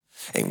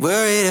Ain't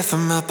worried if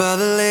I'm up by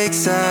the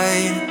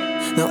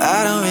lakeside. No,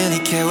 I don't really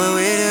care what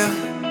we do,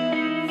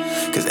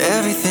 'cause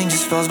everything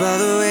just falls by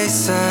the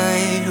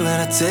wayside when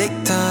I take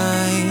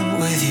time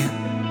with you.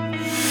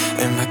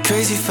 Am I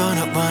crazy for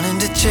not wanting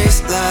to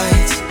chase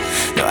lights?